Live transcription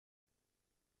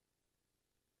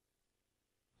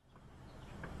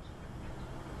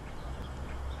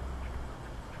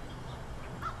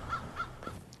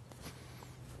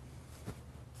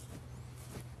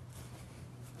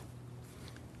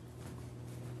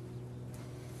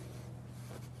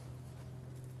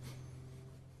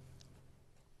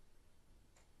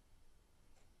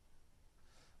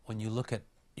When you look at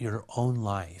your own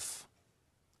life,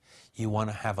 you want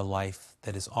to have a life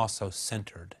that is also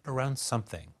centered around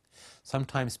something.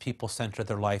 Sometimes people center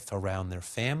their life around their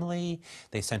family,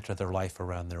 they center their life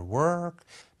around their work,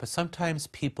 but sometimes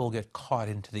people get caught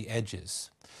into the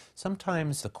edges.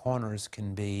 Sometimes the corners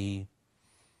can be,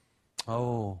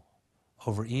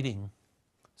 overeating,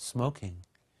 smoking,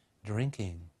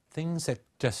 drinking, things that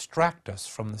distract us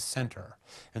from the center,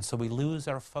 and so we lose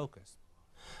our focus.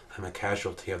 I'm a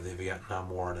casualty of the Vietnam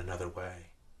War in another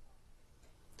way.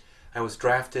 I was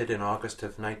drafted in August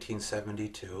of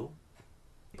 1972,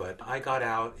 but I got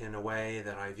out in a way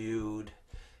that I viewed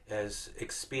as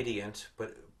expedient,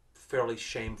 but fairly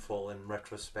shameful in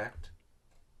retrospect.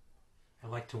 I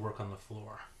like to work on the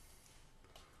floor.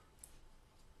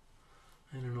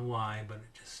 I don't know why, but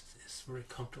it just is very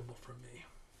comfortable for me.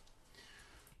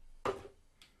 So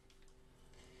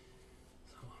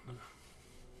I'm gonna...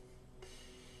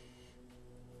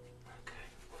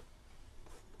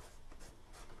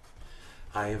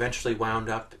 I eventually wound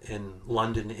up in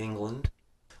London, England,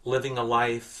 living a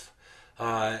life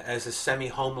as a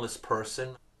semi-homeless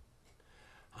person.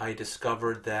 I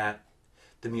discovered that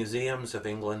the museums of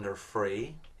England are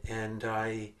free, and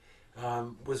I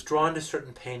was drawn to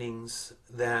certain paintings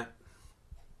that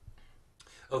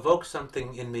evoked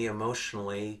something in me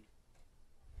emotionally.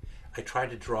 I tried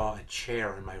to draw a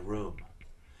chair in my room,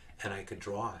 and I could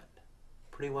draw it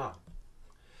pretty well.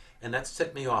 And that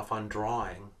set me off on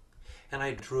drawing. And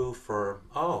I drew for,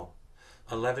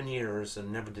 11 years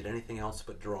and never did anything else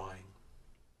but drawing.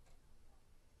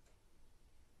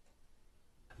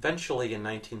 Eventually in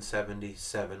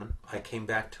 1977, I came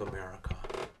back to America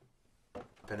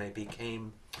and I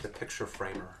became the picture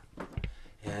framer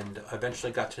and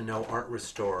eventually got to know art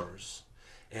restorers.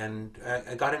 And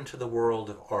I got into the world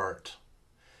of art.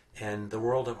 And the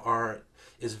world of art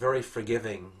is very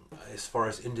forgiving as far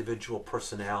as individual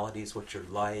personalities, what you're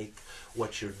like,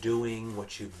 what you're doing,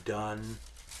 what you've done.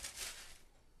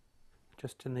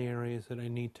 Just in the areas that I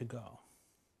need to go.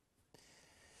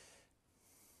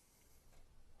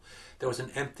 There was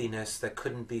an emptiness that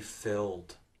couldn't be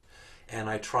filled, and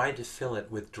I tried to fill it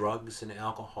with drugs and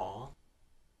alcohol.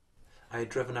 I had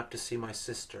driven up to see my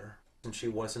sister, and she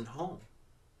wasn't home.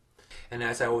 And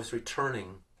as I was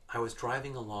returning, I was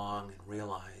driving along and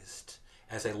realized,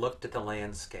 as I looked at the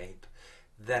landscape,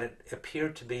 that it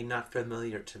appeared to be not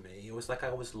familiar to me. It was like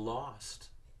I was lost.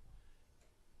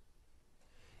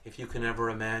 If you can ever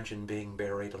imagine being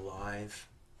buried alive,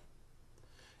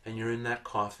 and you're in that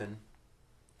coffin,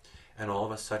 and all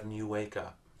of a sudden you wake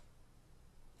up,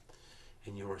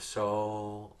 and you are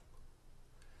so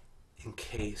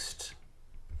encased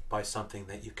by something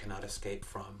that you cannot escape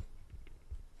from.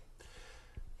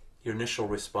 Your initial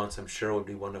response, I'm sure, would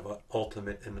be one of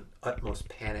ultimate and utmost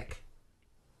panic.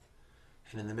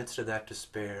 And in the midst of that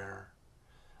despair,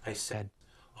 I said,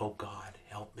 "Oh God,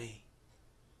 help me,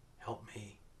 help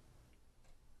me."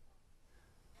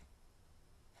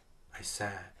 I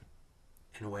sat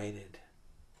and waited.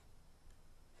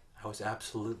 I was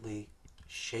absolutely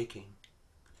shaking,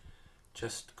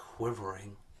 just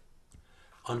quivering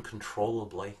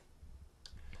uncontrollably.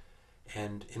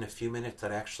 And in a few minutes,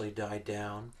 that actually died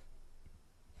down.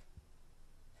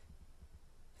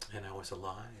 And I was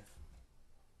alive.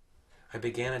 I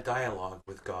began a dialogue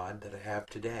with God that I have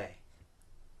today.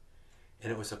 And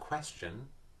it was a question,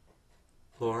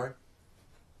 Lord,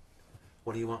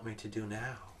 what do you want me to do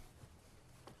now?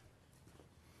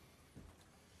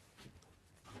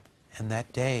 And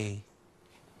that day,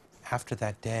 after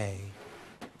that day,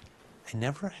 I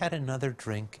never had another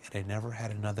drink and I never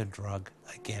had another drug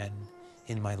again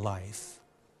in my life.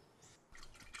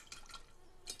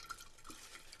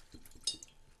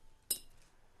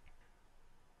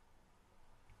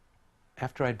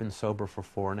 After I'd been sober for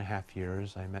 4.5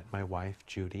 years, I met my wife,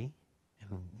 Judy,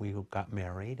 and we got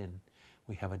married, and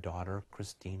we have a daughter,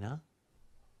 Christina.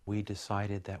 We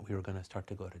decided that we were going to start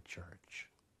to go to church.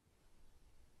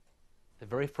 The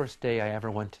very first day I ever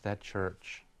went to that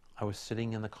church, I was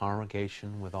sitting in the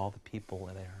congregation with all the people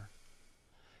there,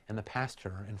 and the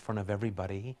pastor, in front of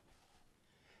everybody,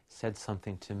 said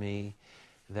something to me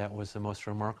that was the most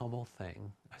remarkable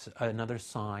thing, another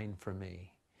sign for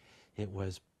me. It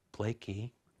was,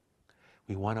 "Blaikie,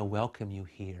 we want to welcome you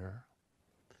here,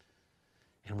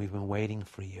 and we've been waiting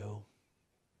for you."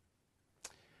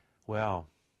 Well,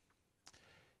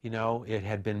 it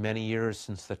had been many years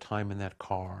since the time in that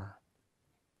car,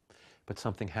 but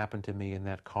something happened to me in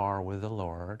that car with the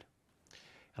Lord,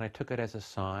 and I took it as a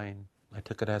sign. I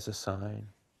took it as a sign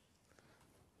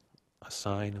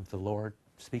of the Lord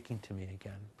speaking to me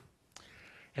again.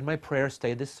 And my prayer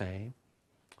stayed the same.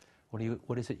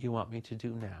 What is it you want me to do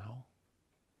now?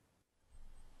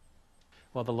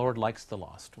 Well, the Lord likes the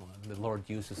lost one. The Lord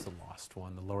uses the lost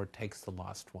one. The Lord takes the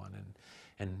lost one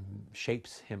and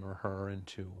shapes him or her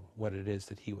into what it is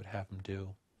that he would have him do.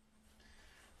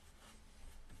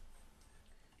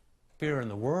 Fear in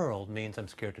the world means I'm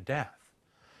scared to death.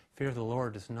 Fear of the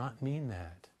Lord does not mean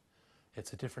that.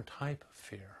 It's a different type of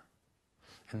fear.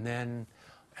 And then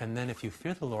if you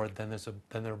fear the Lord, then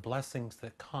there are blessings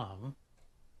that come.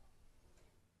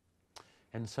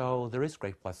 And so there is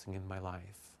great blessing in my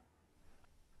life.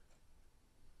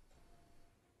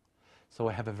 So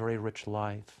I have a very rich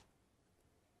life.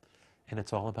 And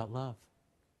it's all about love.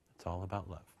 It's all about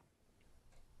love.